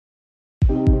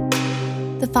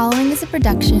The following is a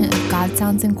production of God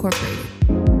Sounds Incorporated.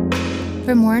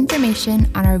 For more information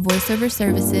on our voiceover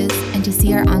services and to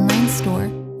see our online store,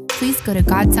 please go to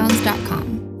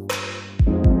godsounds.com.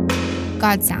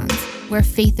 God Sounds, where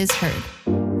faith is heard.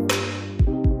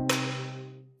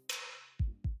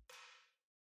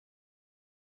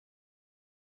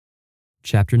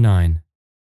 Chapter 9.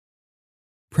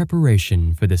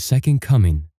 Preparation for the Second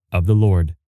Coming of the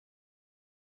Lord.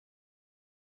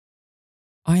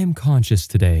 I am conscious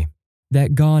today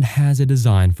that God has a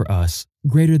design for us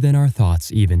greater than our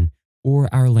thoughts even, or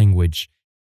our language,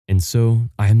 and so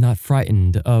I am not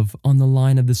frightened of on the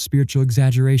line of the spiritual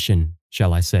exaggeration,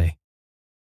 shall I say.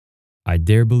 I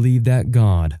dare believe that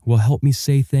God will help me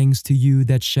say things to you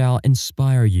that shall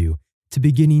inspire you to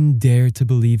beginning dare to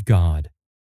believe God.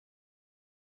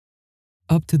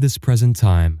 Up to this present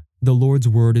time, the Lord's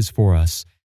word is for us.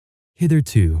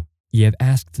 Hitherto, ye have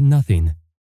asked nothing.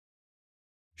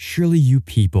 Surely you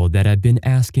people that have been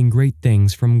asking great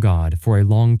things from God for a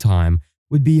long time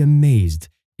would be amazed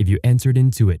if you entered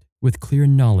into it with clear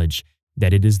knowledge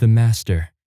that it is the Master,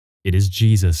 it is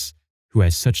Jesus, who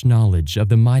has such knowledge of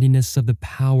the mightiness of the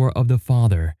power of the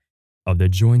Father, of the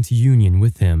joint union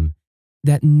with Him,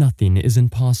 that nothing is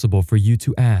impossible for you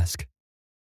to ask.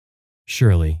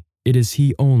 Surely it is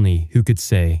He only who could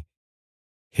say,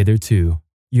 Hitherto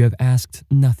you have asked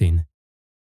nothing.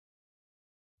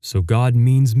 So God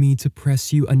means me to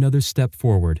press you another step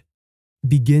forward.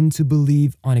 Begin to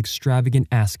believe on extravagant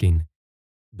asking,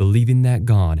 believing that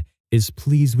God is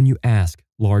pleased when you ask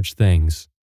large things.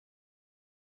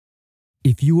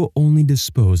 If you will only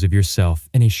dispose of yourself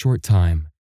in a short time,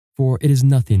 for it is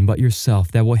nothing but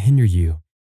yourself that will hinder you,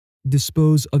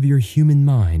 dispose of your human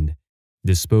mind,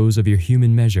 dispose of your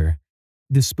human measure,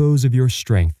 dispose of your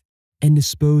strength, and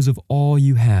dispose of all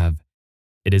you have.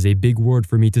 It is a big word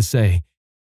for me to say,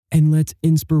 and let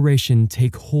inspiration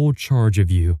take whole charge of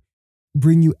you,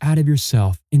 bring you out of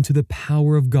yourself into the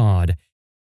power of God.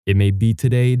 It may be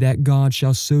today that God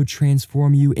shall so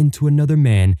transform you into another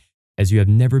man as you have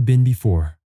never been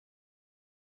before.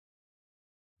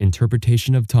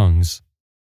 Interpretation of tongues.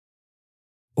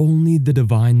 Only the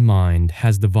divine mind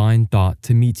has divine thought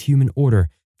to meet human order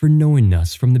for knowing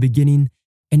us from the beginning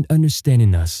and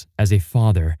understanding us as a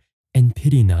father and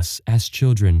pitying us as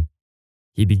children.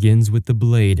 He begins with the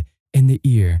blade and the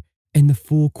ear and the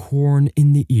full corn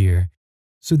in the ear,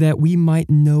 so that we might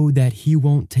know that He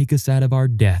won't take us out of our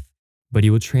death, but He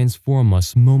will transform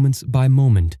us moment by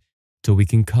moment till we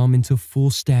can come into full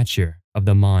stature of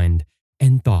the mind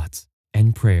and thought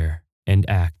and prayer and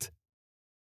act.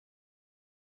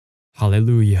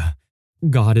 Hallelujah!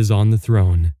 God is on the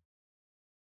throne.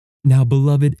 Now,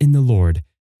 beloved in the Lord,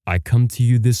 I come to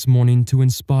you this morning to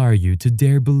inspire you to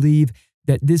dare believe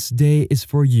that this day is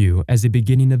for you as a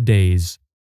beginning of days.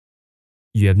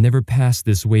 You have never passed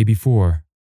this way before.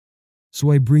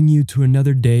 So I bring you to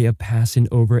another day of passing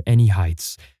over any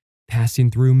heights,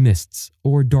 passing through mists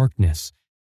or darkness.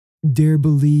 Dare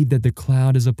believe that the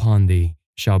cloud is upon thee,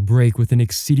 shall break with an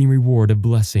exceeding reward of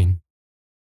blessing.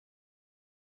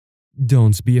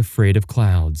 Don't be afraid of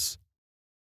clouds.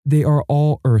 They are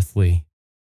all earthly.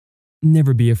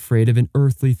 Never be afraid of an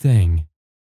earthly thing.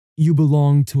 You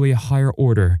belong to a higher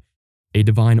order, a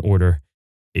divine order,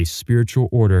 a spiritual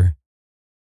order.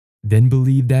 Then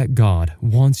believe that God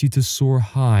wants you to soar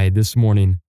high this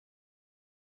morning.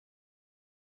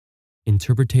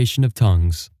 Interpretation of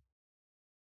tongues.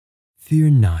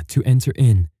 Fear not to enter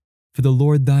in, for the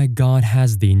Lord thy God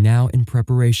has thee now in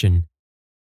preparation.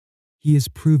 He is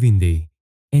proving thee,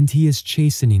 and He is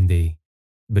chastening thee,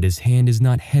 but His hand is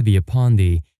not heavy upon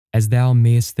thee, as thou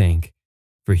mayest think,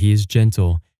 for He is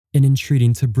gentle in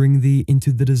entreating to bring thee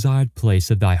into the desired place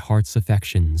of thy heart's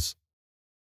affections.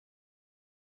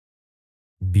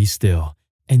 Be still,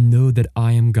 and know that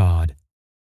I am God.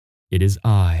 It is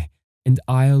I, and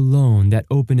I alone, that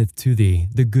openeth to thee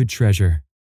the good treasure.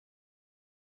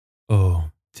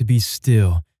 Oh, to be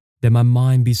still, that my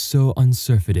mind be so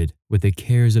unsurfeited with the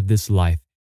cares of this life,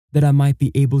 that I might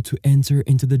be able to enter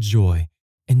into the joy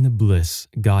and the bliss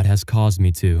God has caused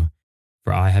me to,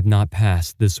 for I have not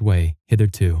passed this way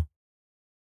hitherto.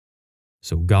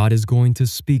 So God is going to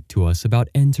speak to us about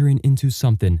entering into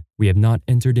something we have not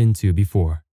entered into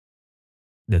before.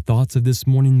 The thoughts of this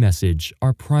morning message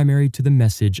are primary to the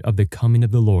message of the coming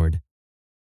of the Lord.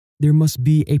 There must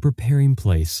be a preparing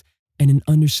place and an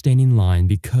understanding line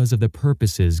because of the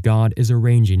purposes God is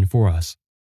arranging for us.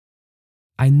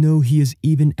 I know He is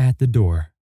even at the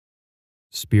door.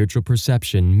 Spiritual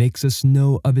perception makes us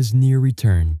know of His near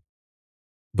return.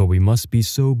 But we must be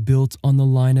so built on the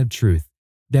line of truth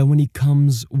that when He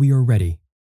comes, we are ready.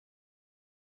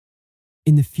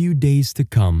 In the few days to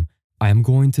come, I am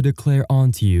going to declare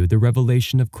unto you the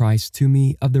revelation of Christ to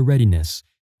me of the readiness,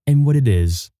 and what it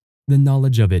is, the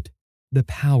knowledge of it, the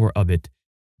power of it,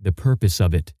 the purpose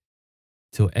of it,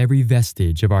 till every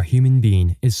vestige of our human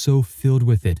being is so filled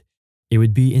with it, it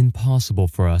would be impossible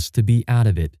for us to be out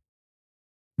of it.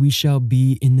 We shall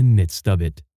be in the midst of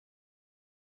it.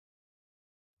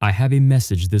 I have a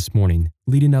message this morning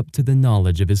leading up to the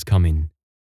knowledge of his coming.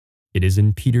 It is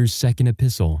in Peter's second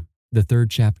epistle, the 3rd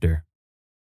chapter.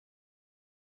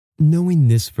 Knowing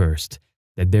this first,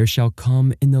 that there shall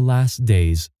come in the last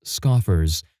days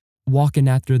scoffers, walking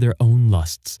after their own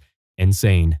lusts, and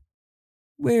saying,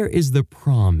 Where is the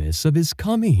promise of his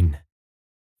coming?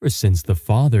 For since the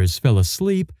fathers fell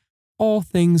asleep, all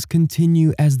things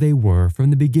continue as they were from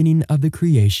the beginning of the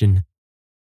creation.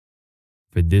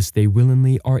 For this they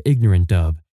willingly are ignorant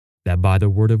of, that by the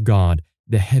word of God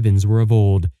the heavens were of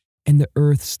old, and the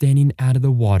earth standing out of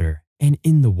the water and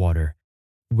in the water,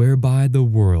 whereby the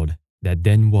world that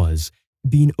then was,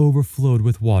 being overflowed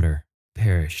with water,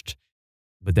 perished.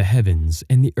 But the heavens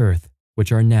and the earth,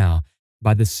 which are now,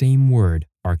 by the same word,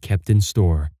 are kept in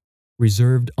store,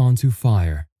 reserved unto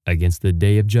fire against the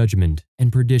day of judgment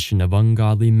and perdition of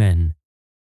ungodly men.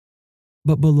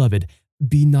 But, beloved,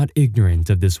 be not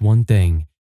ignorant of this one thing,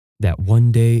 that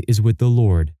one day is with the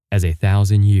Lord as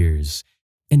 1,000 years,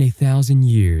 and 1,000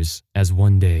 years as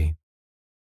one day.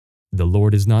 The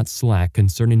Lord is not slack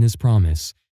concerning his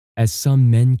promise, as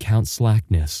some men count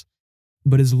slackness,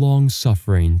 but is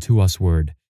long-suffering to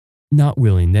usward, not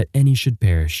willing that any should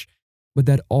perish, but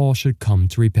that all should come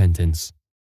to repentance.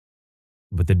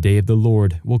 But the day of the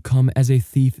Lord will come as a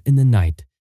thief in the night,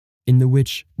 in the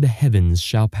which the heavens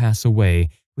shall pass away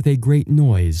with a great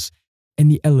noise, and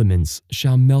the elements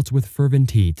shall melt with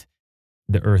fervent heat.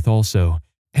 The earth also,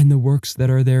 and the works that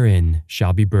are therein,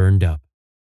 shall be burned up.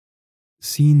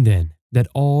 Seeing then that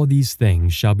all these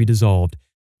things shall be dissolved,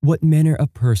 what manner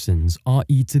of persons ought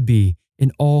ye to be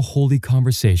in all holy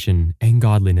conversation and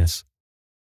godliness,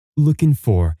 looking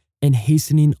for and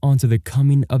hastening unto the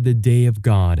coming of the day of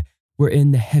God,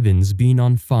 wherein the heavens being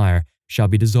on fire shall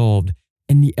be dissolved,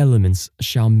 and the elements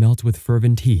shall melt with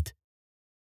fervent heat?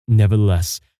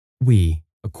 Nevertheless, we,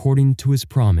 according to his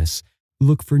promise,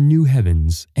 look for new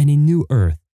heavens and a new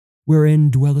earth, wherein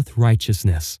dwelleth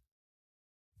righteousness.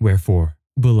 Wherefore,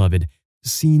 beloved,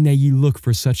 seeing that ye look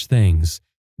for such things,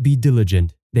 be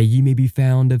diligent that ye may be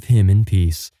found of him in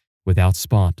peace, without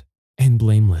spot, and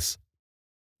blameless.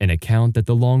 And account that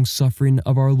the long-suffering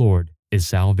of our Lord is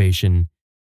salvation.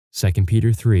 2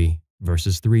 Peter 3,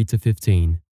 verses 3 to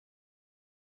 15.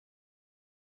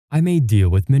 I may deal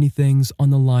with many things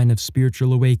on the line of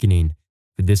spiritual awakening,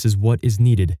 for this is what is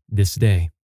needed this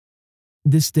day.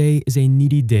 This day is a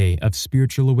needy day of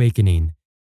spiritual awakening,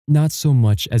 not so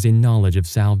much as a knowledge of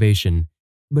salvation,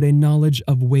 but a knowledge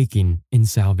of waking in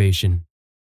salvation.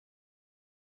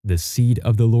 The seed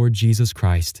of the Lord Jesus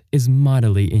Christ is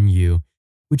mightily in you,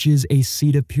 which is a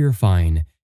seed of purifying,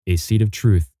 a seed of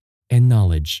truth and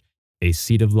knowledge, a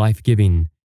seed of life-giving,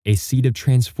 a seed of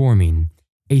transforming,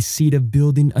 a seed of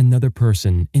building another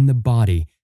person in the body,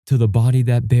 till the body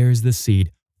that bears the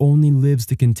seed only lives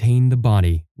to contain the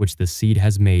body which the seed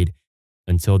has made,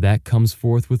 until that comes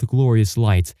forth with glorious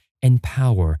light and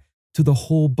power, till the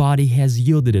whole body has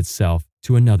yielded itself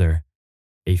to another,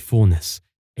 a fullness,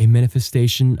 a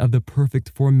manifestation of the perfect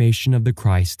formation of the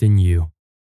Christ in you.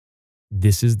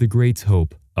 This is the great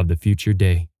hope of the future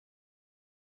day.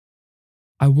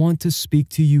 I want to speak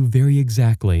to you very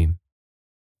exactly.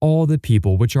 All the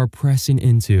people which are pressing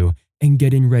into and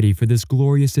getting ready for this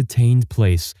glorious attained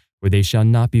place, where they shall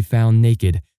not be found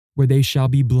naked, where they shall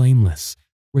be blameless,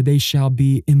 where they shall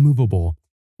be immovable,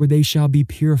 where they shall be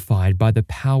purified by the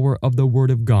power of the Word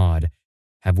of God,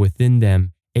 have within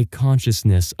them a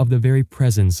consciousness of the very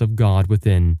presence of God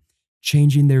within,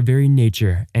 changing their very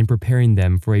nature and preparing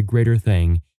them for a greater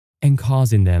thing, and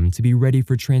causing them to be ready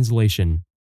for translation.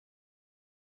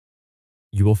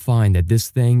 You will find that this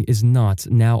thing is not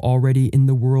now already in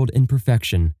the world in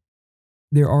perfection.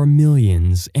 There are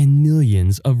millions and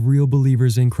millions of real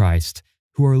believers in Christ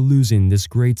who are losing this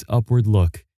great upward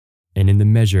look, and in the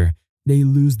measure they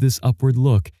lose this upward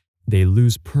look, they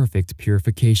lose perfect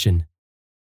purification.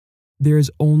 There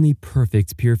is only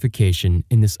perfect purification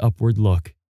in this upward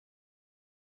look.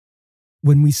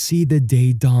 When we see the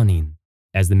day dawning,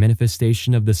 as the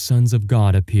manifestation of the sons of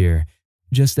God appear,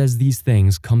 just as these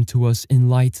things come to us in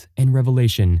light and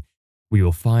revelation, we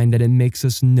will find that it makes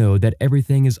us know that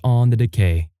everything is on the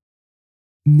decay.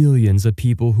 Millions of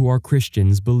people who are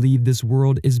Christians believe this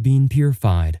world is being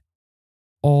purified.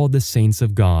 All the saints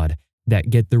of God that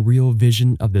get the real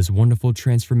vision of this wonderful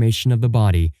transformation of the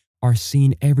body are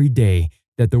seeing every day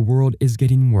that the world is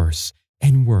getting worse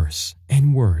and worse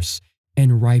and worse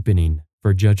and ripening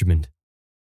for judgment.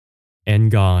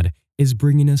 And God is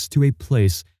bringing us to a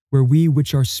place where we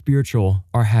which are spiritual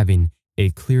are having a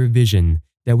clear vision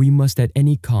that we must at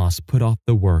any cost put off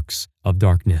the works of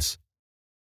darkness.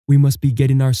 We must be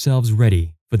getting ourselves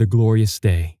ready for the glorious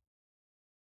day.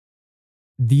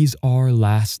 These are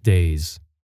last days.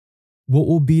 What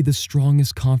will be the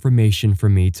strongest confirmation for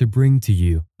me to bring to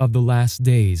you of the last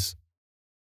days?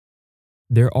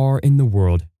 There are in the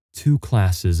world two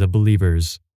classes of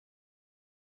believers.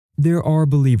 There are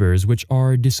believers which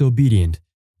are disobedient,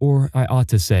 or I ought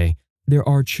to say, there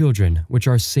are children which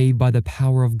are saved by the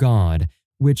power of God,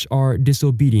 which are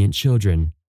disobedient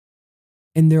children.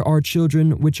 And there are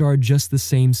children which are just the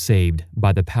same saved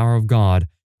by the power of God,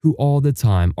 who all the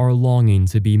time are longing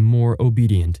to be more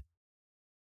obedient.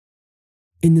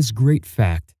 In this great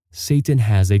fact, Satan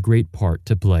has a great part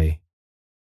to play.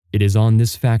 It is on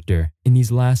this factor in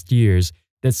these last years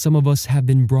that some of us have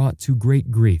been brought to great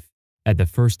grief at the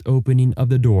first opening of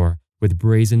the door with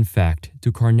brazen fact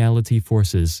to carnality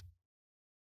forces.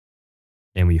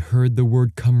 And we heard the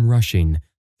word come rushing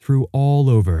through all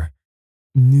over,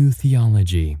 new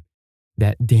theology,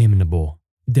 that damnable,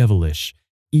 devilish,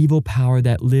 evil power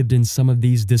that lived in some of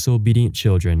these disobedient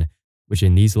children, which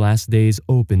in these last days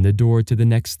opened the door to the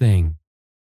next thing.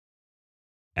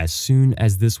 As soon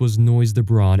as this was noised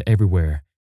abroad everywhere,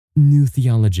 new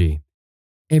theology,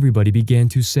 everybody began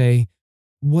to say,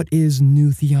 "What is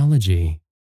new theology?"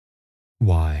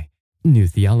 Why, new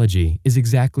theology is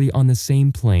exactly on the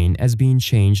same plane as being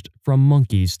changed from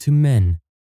monkeys to men.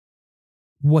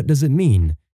 What does it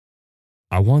mean?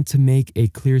 I want to make a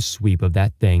clear sweep of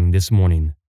that thing this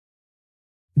morning.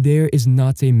 There is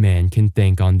not a man can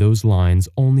think on those lines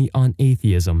only on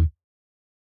atheism.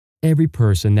 Every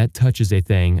person that touches a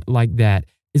thing like that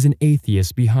is an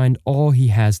atheist behind all he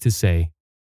has to say.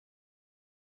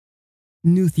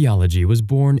 New theology was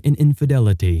born in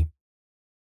infidelity.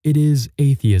 It is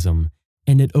atheism,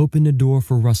 and it opened a door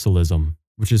for Russellism,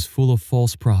 which is full of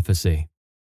false prophecy.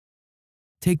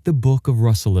 Take the book of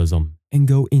Russellism and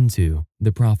go into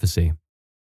the prophecy.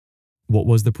 What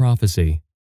was the prophecy?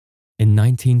 In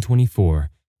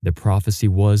 1924, the prophecy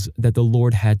was that the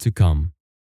Lord had to come.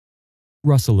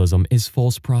 Russellism is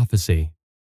false prophecy.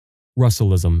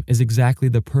 Russellism is exactly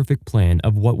the perfect plan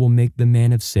of what will make the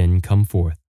man of sin come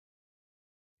forth.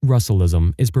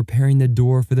 Russellism is preparing the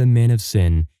door for the man of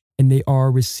sin, and they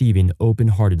are receiving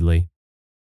open-heartedly.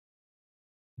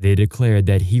 They declared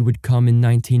that he would come in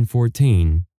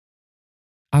 1914.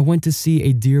 I went to see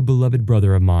a dear beloved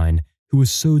brother of mine who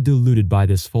was so deluded by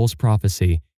this false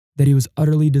prophecy that he was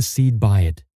utterly deceived by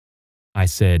it. I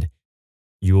said,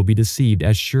 "You will be deceived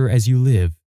as sure as you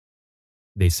live."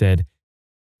 They said,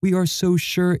 "We are so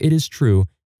sure it is true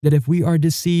that if we are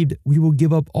deceived, we will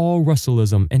give up all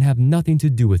Russellism and have nothing to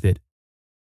do with it."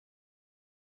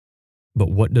 But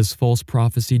what does false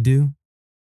prophecy do?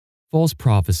 False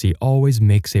prophecy always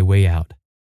makes a way out.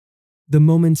 The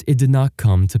moment it did not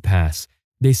come to pass,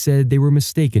 they said they were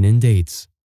mistaken in dates.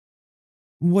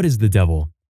 What is the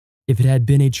devil? If it had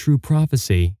been a true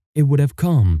prophecy, it would have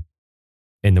come.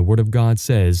 And the Word of God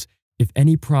says, if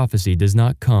any prophecy does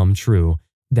not come true,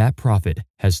 that prophet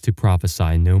has to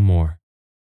prophesy no more.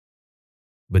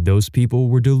 But those people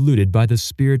were deluded by the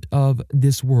spirit of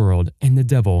this world and the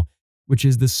devil, which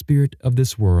is the spirit of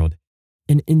this world,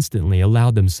 and instantly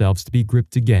allowed themselves to be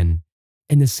gripped again.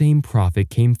 And the same prophet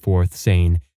came forth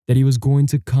saying that he was going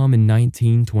to come in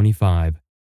 1925.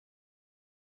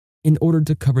 In order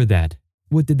to cover that,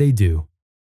 what did they do?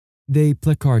 They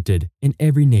placarded in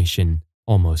every nation,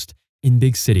 almost, in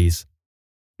big cities,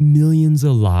 millions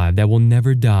alive that will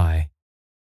never die.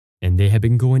 And they have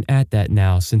been going at that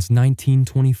now since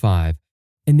 1925,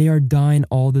 and they are dying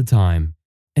all the time,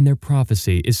 and their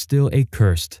prophecy is still a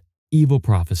cursed, evil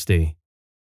prophecy.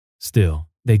 Still,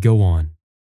 they go on.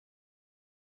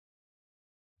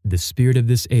 The spirit of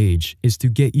this age is to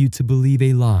get you to believe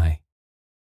a lie.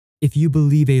 If you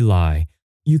believe a lie,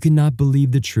 you cannot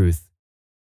believe the truth.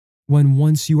 When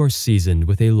once you are seasoned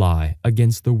with a lie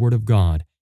against the word of God,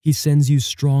 he sends you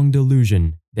strong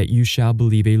delusion that you shall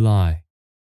believe a lie.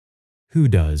 Who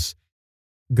does?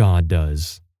 God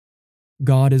does.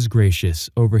 God is gracious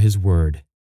over his word.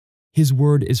 His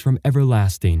word is from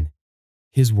everlasting.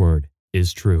 His word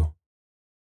is true.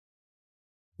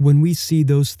 When we see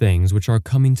those things which are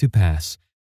coming to pass,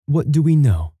 what do we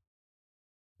know?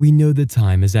 We know the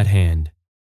time is at hand.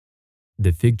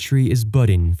 The fig tree is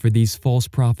budding for these false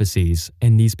prophecies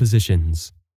and these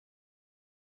positions.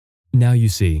 Now you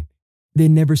see, they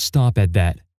never stop at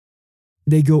that.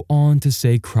 They go on to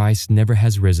say Christ never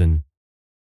has risen.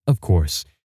 Of course,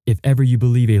 if ever you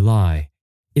believe a lie,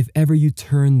 if ever you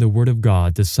turn the Word of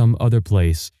God to some other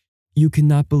place, you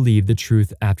cannot believe the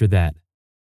truth after that.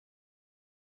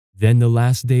 Then the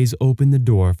last days open the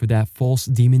door for that false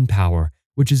demon power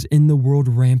which is in the world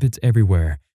rampant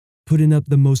everywhere, putting up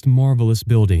the most marvelous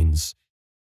buildings.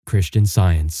 Christian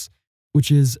Science, which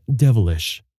is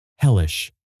devilish,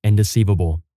 hellish, and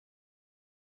deceivable.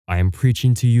 I am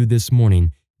preaching to you this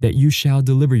morning that you shall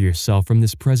deliver yourself from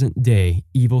this present day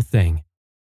evil thing.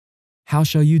 How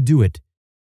shall you do it?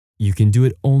 You can do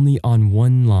it only on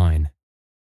one line.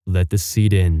 Let the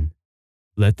seed in.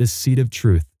 Let the seed of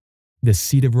truth, the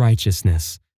seed of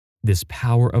righteousness, this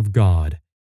power of God,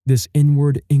 this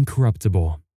inward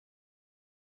incorruptible.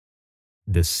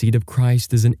 The seed of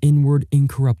Christ is an inward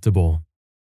incorruptible.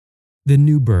 The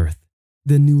new birth,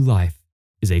 the new life,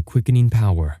 is a quickening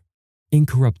power,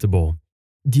 incorruptible,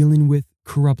 dealing with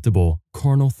corruptible,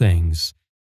 carnal things,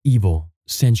 evil,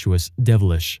 sensuous,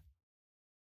 devilish.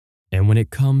 And when it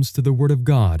comes to the Word of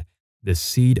God, the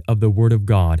seed of the Word of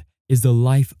God is the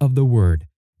life of the Word,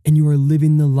 and you are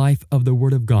living the life of the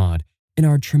Word of God and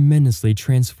are tremendously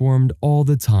transformed all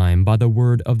the time by the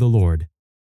Word of the Lord.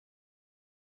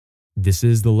 This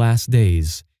is the last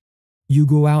days. You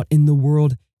go out in the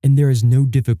world and there is no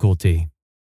difficulty.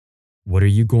 What are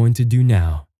you going to do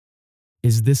now?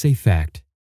 Is this a fact?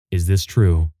 Is this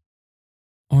true?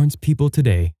 Aren't people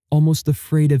today almost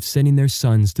afraid of sending their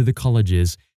sons to the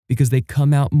colleges because they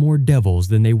come out more devils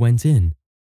than they went in?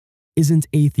 Isn't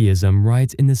atheism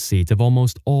right in the seat of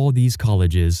almost all these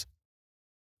colleges?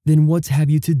 Then what have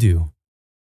you to do?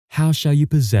 How shall you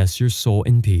possess your soul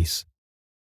in peace?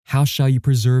 How shall you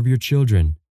preserve your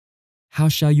children? How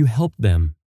shall you help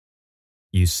them?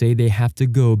 You say they have to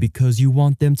go because you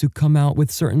want them to come out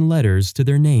with certain letters to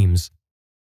their names.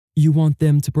 You want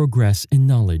them to progress in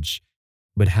knowledge,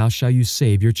 but how shall you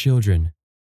save your children?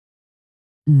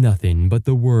 Nothing but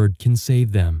the Word can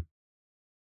save them.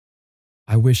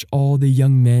 I wish all the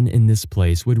young men in this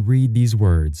place would read these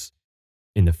words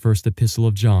in the first epistle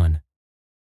of John.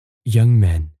 Young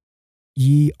men,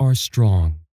 ye are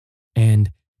strong,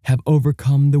 and have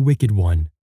overcome the wicked one.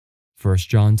 1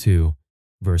 John 2,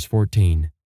 verse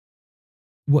 14.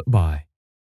 What by?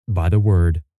 By the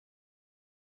Word.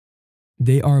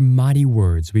 They are mighty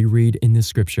words we read in the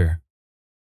Scripture.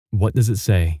 What does it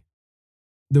say?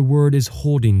 The Word is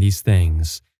holding these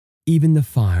things, even the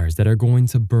fires that are going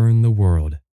to burn the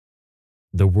world.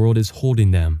 The world is holding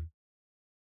them.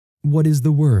 What is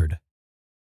the Word?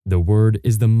 The Word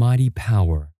is the mighty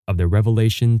power of the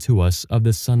revelation to us of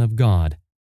the Son of God.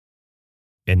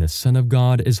 And the Son of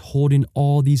God is holding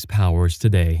all these powers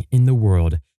today in the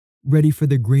world, ready for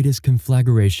the greatest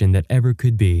conflagration that ever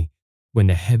could be, when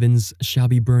the heavens shall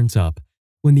be burnt up,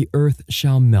 when the earth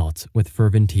shall melt with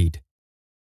fervent heat.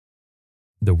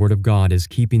 The Word of God is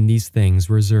keeping these things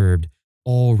reserved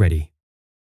already.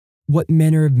 What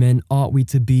manner of men ought we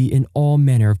to be in all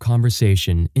manner of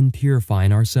conversation in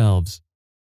purifying ourselves?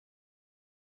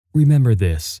 Remember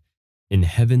this: in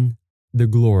heaven, the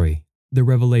glory, the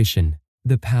revelation,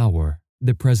 the power,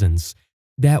 the presence,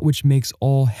 that which makes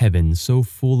all heaven so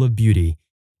full of beauty,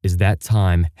 is that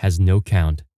time has no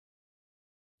count.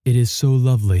 It is so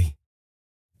lovely.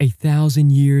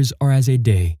 1,000 years are as a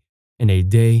day, and a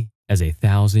day as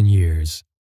 1,000 years.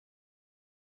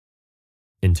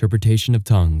 Interpretation of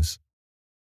tongues.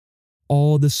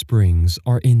 All the springs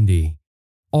are in thee.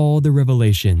 All the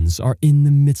revelations are in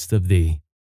the midst of thee.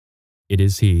 It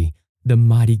is He, the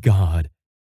mighty God.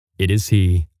 It is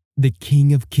He, the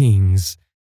King of kings.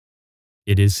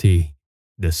 It is He,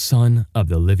 the Son of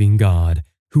the living God,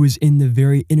 who is in the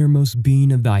very innermost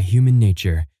being of thy human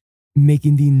nature,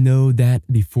 making thee know that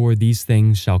before these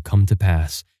things shall come to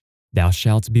pass, thou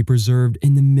shalt be preserved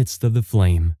in the midst of the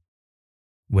flame.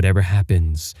 Whatever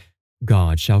happens,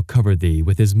 God shall cover thee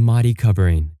with His mighty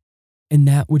covering, and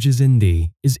that which is in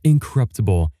thee is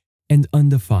incorruptible and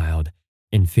undefiled,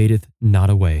 and fadeth not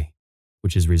away,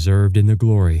 which is reserved in the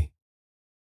glory.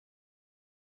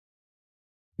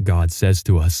 God says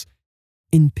to us,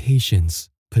 in patience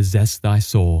possess thy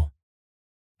soul.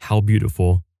 How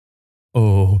beautiful!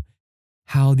 Oh,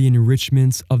 how the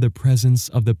enrichments of the presence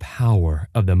of the power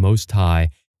of the Most High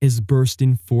is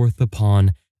bursting forth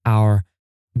upon our,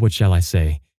 what shall I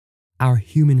say, our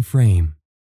human frame.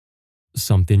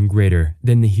 Something greater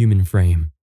than the human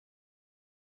frame.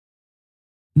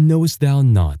 Knowest thou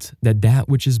not that that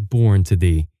which is born to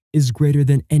thee is greater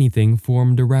than anything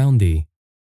formed around thee?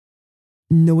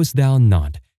 Knowest thou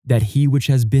not that He which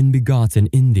has been begotten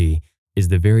in thee is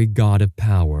the very God of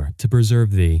power to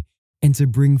preserve thee, and to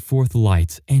bring forth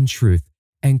light and truth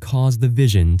and cause the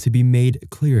vision to be made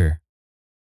clearer.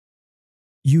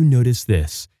 You notice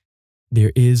this: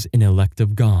 there is an elect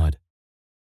of God.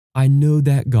 I know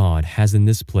that God has in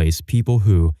this place people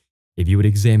who, if you would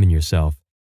examine yourself,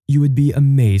 you would be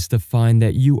amazed to find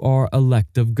that you are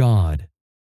elect of God.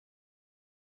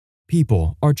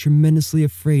 People are tremendously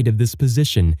afraid of this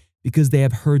position because they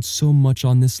have heard so much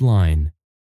on this line.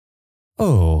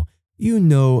 Oh, you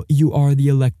know you are the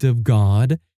elect of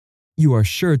God. You are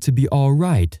sure to be all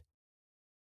right.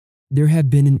 There have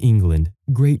been in England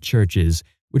great churches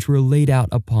which were laid out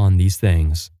upon these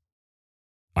things.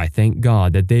 I thank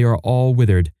God that they are all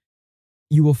withered.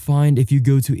 You will find if you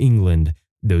go to England,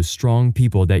 those strong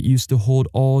people that used to hold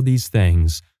all these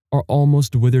things are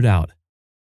almost withered out.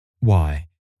 Why?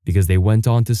 Because they went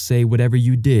on to say whatever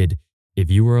you did, if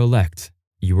you were elect,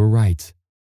 you were right.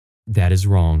 That is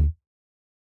wrong.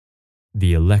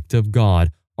 The elect of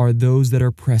God are those that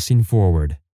are pressing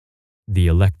forward. The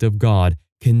elect of God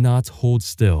cannot hold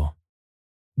still.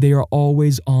 They are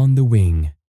always on the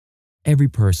wing. Every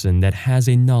person that has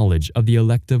a knowledge of the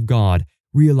elect of God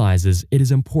realizes it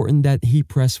is important that he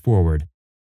press forward.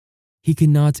 He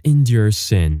cannot endure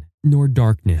sin, nor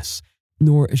darkness,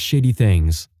 nor shady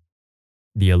things.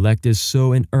 The elect is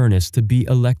so in earnest to be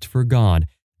elect for God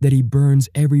that he burns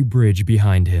every bridge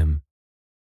behind him.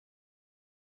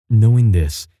 Knowing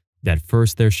this, that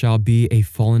first there shall be a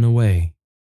falling away.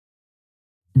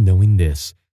 Knowing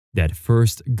this, that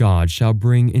first God shall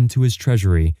bring into his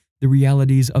treasury the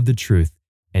realities of the truth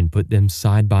and put them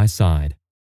side by side,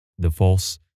 the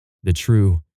false, the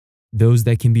true, those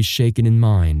that can be shaken in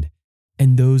mind,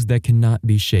 and those that cannot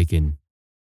be shaken.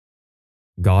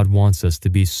 God wants us to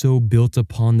be so built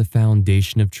upon the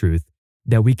foundation of truth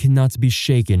that we cannot be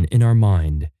shaken in our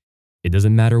mind. It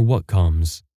doesn't matter what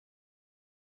comes.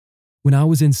 When I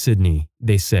was in Sydney,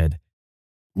 they said,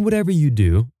 "Whatever you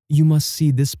do, you must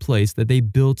see this place that they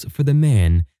built for the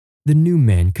new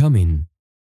man coming."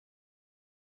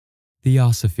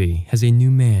 Theosophy has a new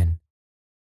man.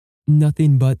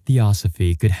 Nothing but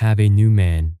Theosophy could have a new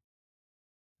man.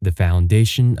 The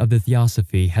foundation of the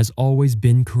Theosophy has always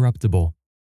been corruptible.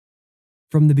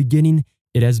 From the beginning,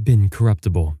 it has been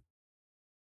corruptible.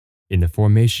 In the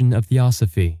formation of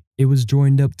Theosophy, it was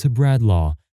joined up to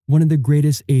Bradlaugh, one of the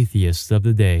greatest atheists of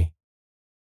the day.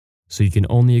 So you can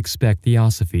only expect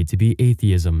Theosophy to be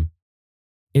atheism.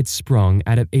 It sprung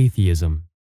out of atheism.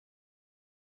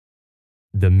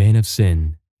 The man of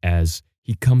sin, as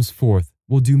he comes forth,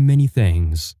 will do many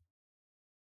things.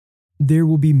 There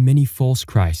will be many false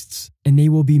Christs, and they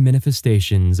will be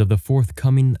manifestations of the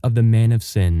forthcoming of the man of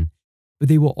sin, but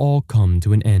they will all come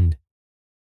to an end.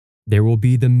 There will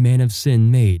be the man of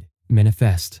sin made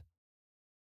manifest.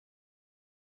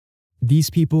 These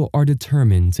people are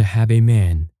determined to have a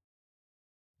man.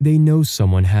 They know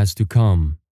someone has to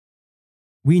come.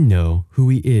 We know who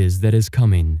he is that is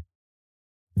coming.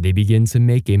 They begin to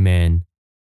make a man.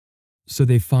 So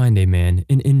they find a man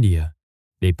in India.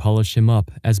 They polish him up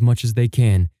as much as they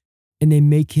can, and they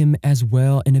make him as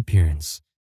well in appearance.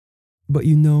 But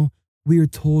you know, we are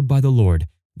told by the Lord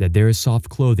that there is soft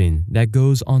clothing that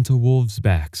goes onto wolves'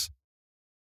 backs.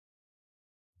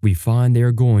 We find they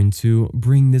are going to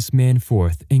bring this man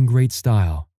forth in great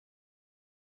style.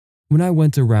 When I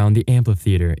went around the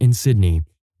amphitheater in Sydney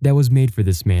that was made for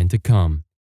this man to come,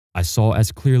 I saw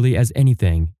as clearly as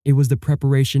anything it was the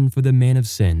preparation for the man of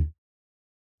sin.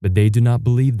 But they do not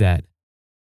believe that.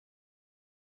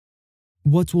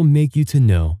 What will make you to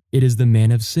know it is the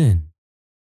man of sin?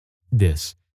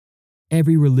 This: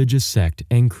 every religious sect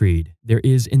and creed there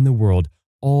is in the world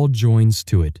all joins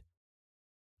to it.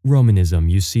 Romanism,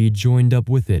 you see, joined up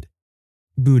with it.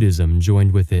 Buddhism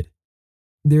joined with it.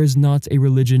 There is not a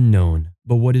religion known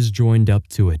but what is joined up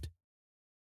to it.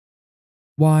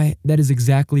 Why, that is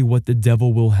exactly what the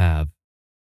devil will have.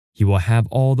 He will have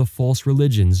all the false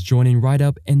religions joining right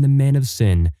up, and the man of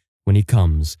sin, when he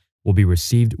comes, will be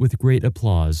received with great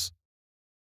applause.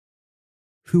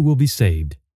 Who will be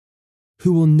saved?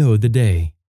 Who will know the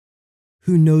day?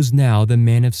 Who knows now the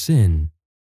man of sin?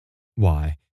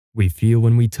 Why, we feel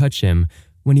when we touch him,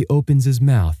 when he opens his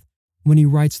mouth, when he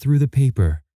writes through the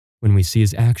paper, when we see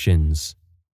his actions.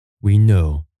 We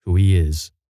know who he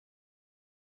is.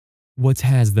 What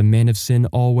has the man of sin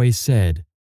always said?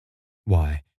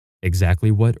 Why,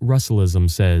 exactly what Russellism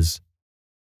says.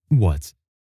 What?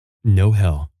 No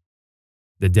hell.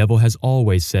 The devil has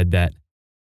always said that.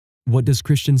 What does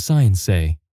Christian Science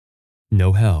say?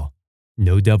 No hell,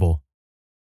 no devil.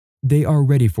 They are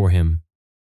ready for him.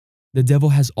 The devil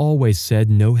has always said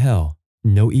no hell,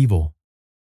 no evil.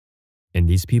 And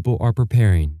these people are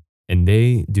preparing, and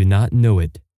they do not know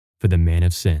it, for the man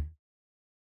of sin.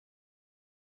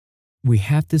 We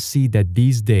have to see that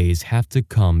these days have to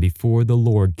come before the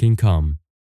Lord can come.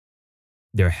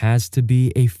 There has to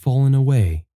be a falling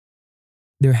away.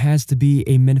 There has to be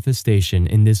a manifestation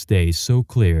in this day so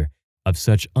clear of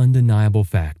such undeniable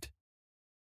fact.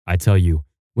 I tell you,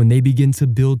 when they begin to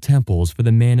build temples for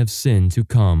the man of sin to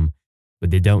come, but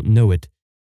they don't know it,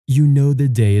 you know the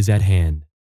day is at hand.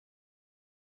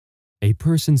 A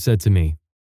person said to me,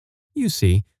 "You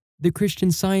see, the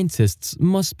Christian Scientists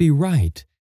must be right.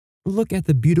 Look at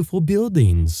the beautiful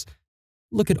buildings.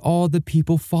 Look at all the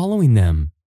people following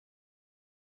them."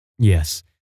 Yes,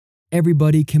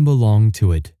 everybody can belong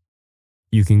to it.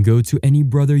 You can go to any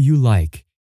brother you like.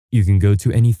 You can go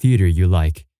to any theater you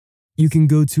like. You can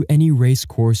go to any race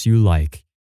course you like.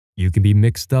 You can be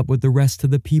mixed up with the rest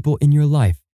of the people in your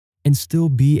life and still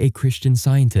be a Christian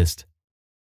Scientist.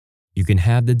 You can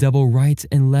have the devil right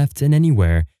and left and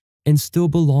anywhere and still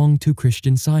belong to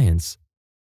Christian Science.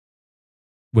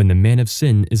 When the man of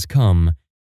sin is come,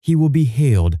 he will be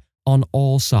hailed on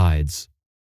all sides.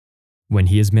 When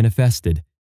he is manifested,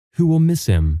 who will miss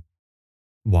him?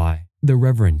 Why, the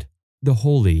reverent, the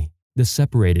holy, the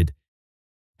separated.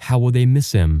 How will they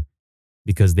miss him?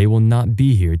 Because they will not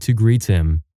be here to greet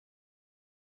him.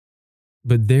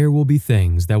 But there will be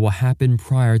things that will happen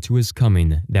prior to his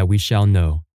coming that we shall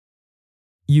know.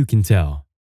 You can tell.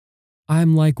 I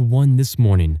am like one this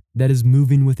morning that is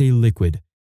moving with a liquid,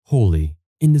 holy,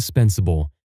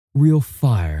 indispensable, real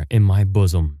fire in my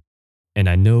bosom, and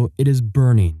I know it is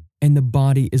burning and the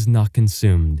body is not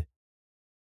consumed.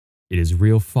 It is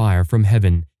real fire from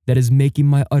heaven that is making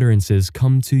my utterances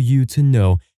come to you to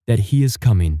know that he is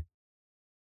coming.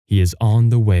 He is on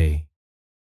the way.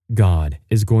 God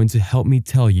is going to help me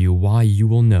tell you why you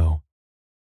will know.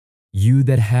 You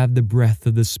that have the breath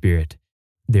of the Spirit,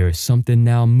 there is something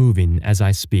now moving as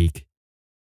I speak.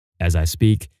 As I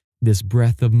speak, this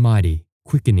breath of mighty,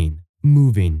 quickening,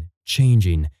 moving,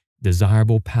 changing,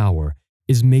 desirable power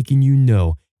is making you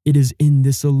know it is in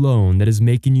this alone that is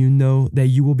making you know that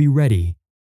you will be ready.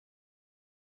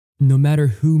 No matter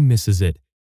who misses it,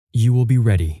 you will be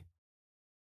ready.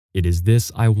 It is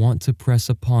this I want to press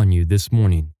upon you this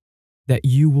morning, that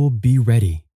you will be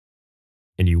ready,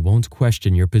 and you won't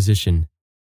question your position.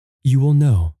 You will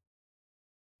know.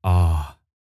 Ah,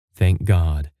 thank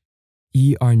God,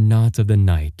 ye are not of the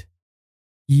night.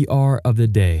 Ye are of the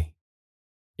day.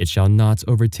 It shall not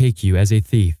overtake you as a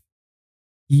thief.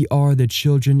 Ye are the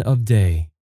children of day.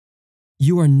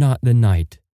 You are not the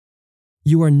night.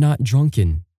 You are not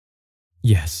drunken.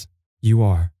 Yes, you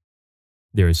are.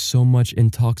 There is so much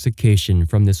intoxication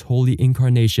from this holy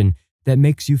incarnation that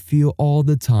makes you feel all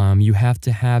the time you have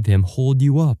to have him hold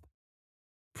you up.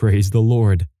 Praise the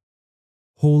Lord.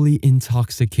 Holy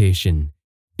intoxication,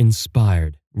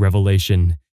 inspired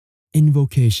revelation,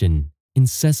 invocation,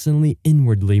 incessantly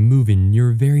inwardly moving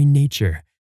your very nature,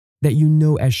 that you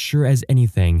know as sure as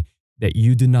anything that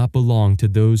you do not belong to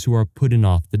those who are putting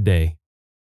off the day.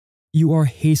 You are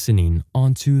hastening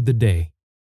onto the day.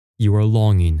 You are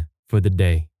longing for the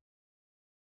day.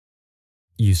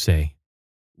 You say,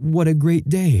 "What a great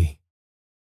day!"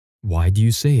 Why do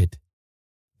you say it?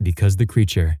 Because the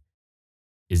creature.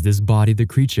 Is this body the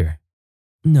creature?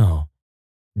 No,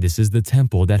 this is the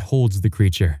temple that holds the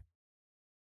creature.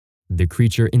 The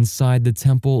creature inside the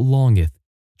temple longeth,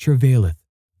 travaileth,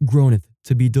 groaneth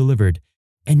to be delivered,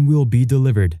 and will be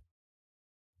delivered.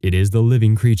 It is the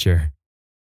living creature.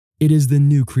 It is the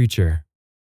new creature.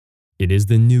 It is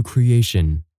the new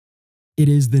creation. It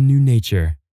is the new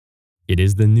nature. It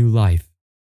is the new life.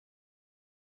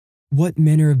 What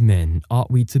manner of men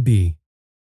ought we to be?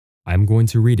 I am going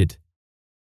to read it.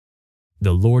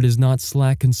 The Lord is not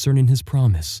slack concerning his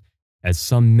promise, as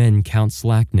some men count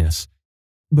slackness,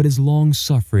 but is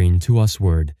long-suffering to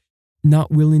usward, not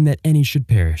willing that any should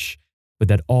perish, but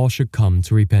that all should come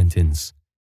to repentance.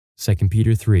 2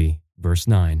 Peter 3, verse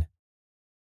 9.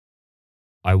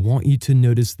 I want you to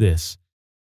notice this.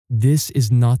 This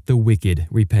is not the wicked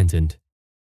repentant.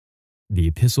 The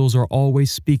epistles are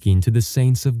always speaking to the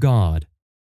saints of God.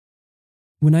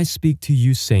 When I speak to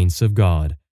you saints of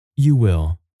God, you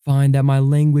will find that my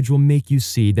language will make you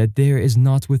see that there is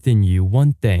not within you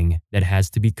one thing that has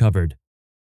to be covered.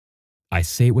 I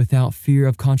say it without fear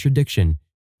of contradiction,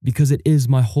 because it is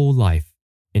my whole life,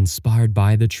 inspired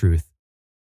by the truth.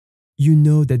 You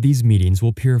know that these meetings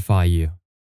will purify you.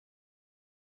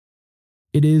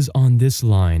 It is on this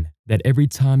line that every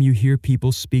time you hear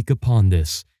people speak upon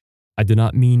this, I do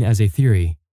not mean as a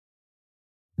theory.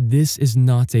 This is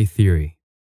not a theory.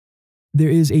 There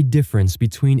is a difference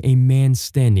between a man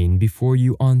standing before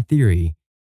you on theory.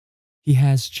 He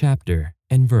has chapter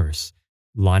and verse,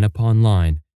 line upon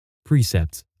line,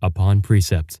 precept upon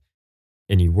precept,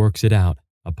 and he works it out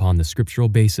upon the scriptural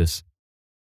basis.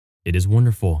 It is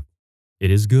wonderful. It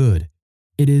is good.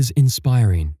 It is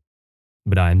inspiring.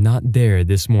 But I am not there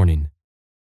this morning.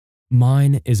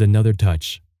 Mine is another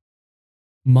touch.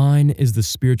 Mine is the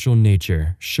spiritual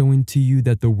nature showing to you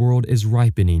that the world is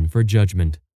ripening for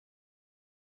judgment.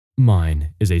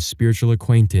 Mine is a spiritual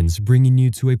acquaintance bringing you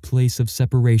to a place of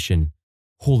separation,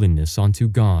 holiness unto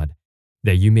God,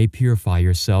 that you may purify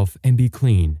yourself and be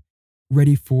clean,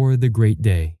 ready for the great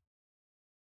day.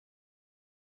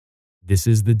 This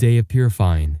is the day of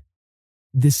purifying.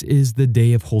 This is the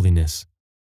day of holiness.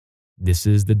 This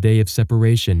is the day of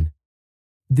separation.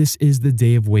 This is the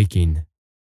day of waking.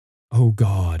 Oh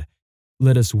God,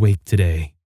 let us wake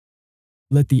today.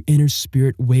 Let the inner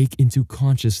spirit wake into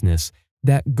consciousness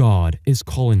that God is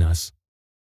calling us.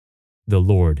 The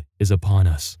Lord is upon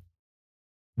us.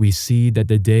 We see that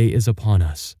the day is upon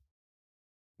us.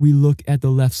 We look at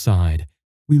the left side.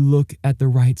 We look at the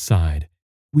right side.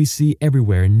 We see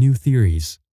everywhere new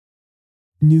theories.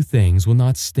 New things will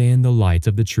not stand the light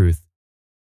of the truth.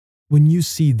 When you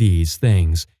see these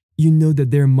things, you know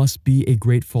that there must be a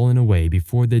great falling away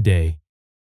before the day,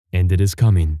 and it is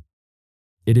coming.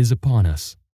 It is upon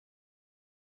us.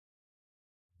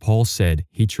 Paul said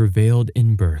he travailed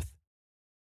in birth.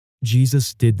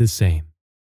 Jesus did the same.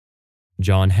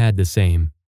 John had the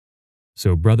same.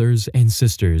 So, brothers and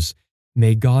sisters,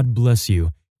 may God bless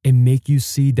you and make you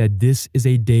see that this is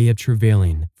a day of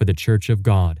travailing for the church of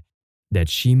God, that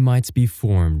she might be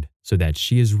formed so that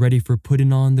she is ready for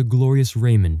putting on the glorious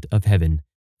raiment of heaven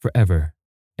forever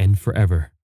and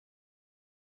forever.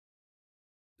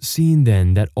 Seeing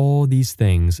then that all these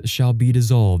things shall be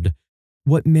dissolved,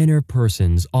 what manner of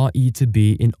persons ought ye to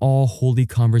be in all holy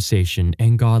conversation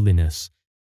and godliness,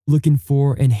 looking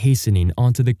for and hastening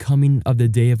unto the coming of the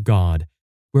day of God,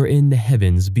 wherein the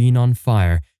heavens being on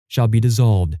fire shall be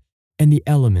dissolved, and the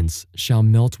elements shall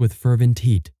melt with fervent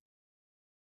heat.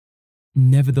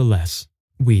 Nevertheless,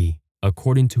 we,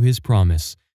 according to his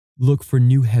promise, look for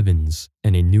new heavens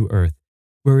and a new earth,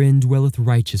 wherein dwelleth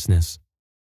righteousness.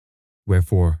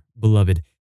 Wherefore, beloved,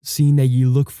 seeing that ye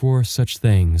look for such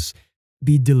things,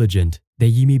 be diligent that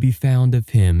ye may be found of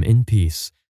him in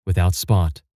peace, without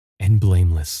spot, and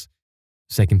blameless.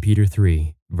 2 Peter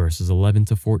 3, verses 11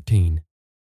 to 14.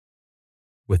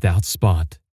 Without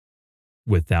spot,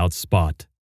 without spot,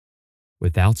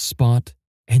 without spot,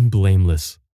 and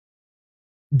blameless.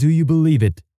 Do you believe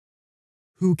it?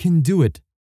 Who can do it?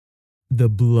 The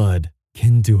blood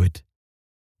can do it.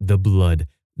 The blood,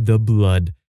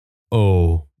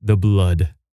 oh, the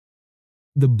blood.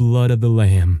 The blood of the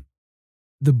Lamb.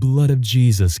 The blood of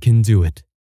Jesus can do it.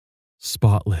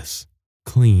 Spotless,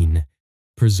 clean,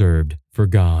 preserved for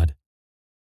God.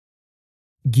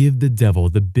 Give the devil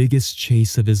the biggest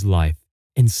chase of his life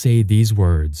and say these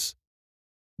words: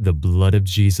 the blood of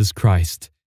Jesus Christ,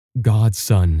 God's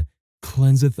Son,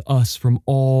 cleanseth us from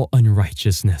all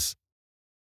unrighteousness.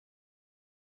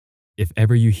 If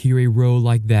ever you hear a row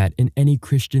like that in any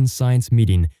Christian Science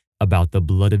meeting about the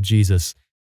blood of Jesus,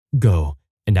 go,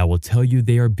 and I will tell you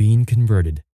they are being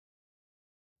converted.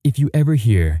 If you ever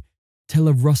hear tell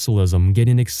of Russellism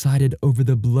getting excited over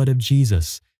the blood of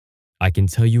Jesus, I can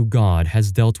tell you God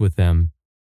has dealt with them.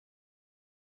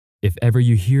 If ever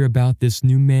you hear about this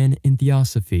new man in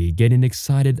Theosophy getting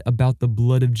excited about the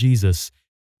blood of Jesus,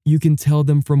 you can tell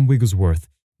them from Wigglesworth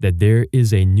that there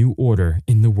is a new order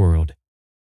in the world.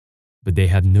 But they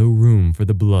have no room for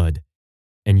the blood,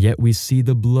 and yet we see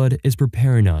the blood is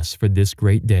preparing us for this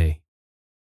great day.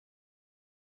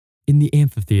 In the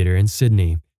amphitheater in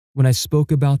Sydney, when I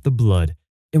spoke about the blood,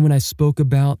 and when I spoke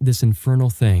about this infernal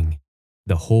thing,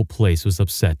 the whole place was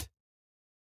upset.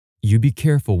 You be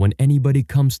careful when anybody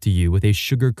comes to you with a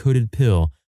sugar-coated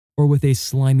pill or with a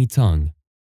slimy tongue.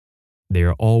 They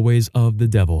are always of the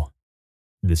devil.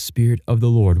 The Spirit of the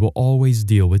Lord will always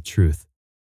deal with truth.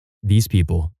 These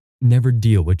people never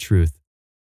deal with truth.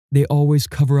 They always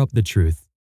cover up the truth.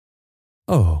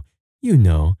 Oh, you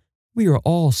know, we are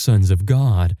all sons of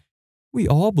God. We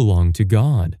all belong to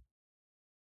God.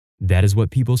 That is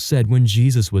what people said when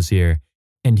Jesus was here,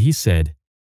 and he said,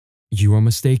 "You are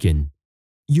mistaken.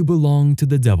 You belong to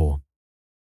the devil."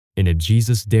 And if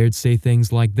Jesus dared say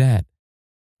things like that,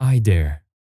 I dare.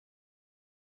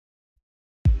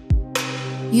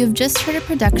 You have just heard a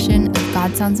production of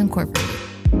God Sounds Incorporated.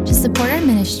 To support our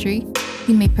ministry,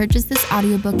 you may purchase this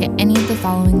audiobook at any of the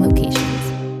following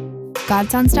locations: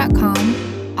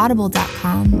 godsounds.com,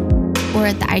 audible.com, or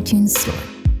at the iTunes Store.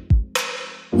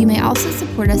 You may also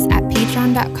support us at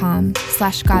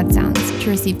patreon.com/godsounds to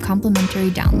receive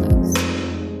complimentary downloads.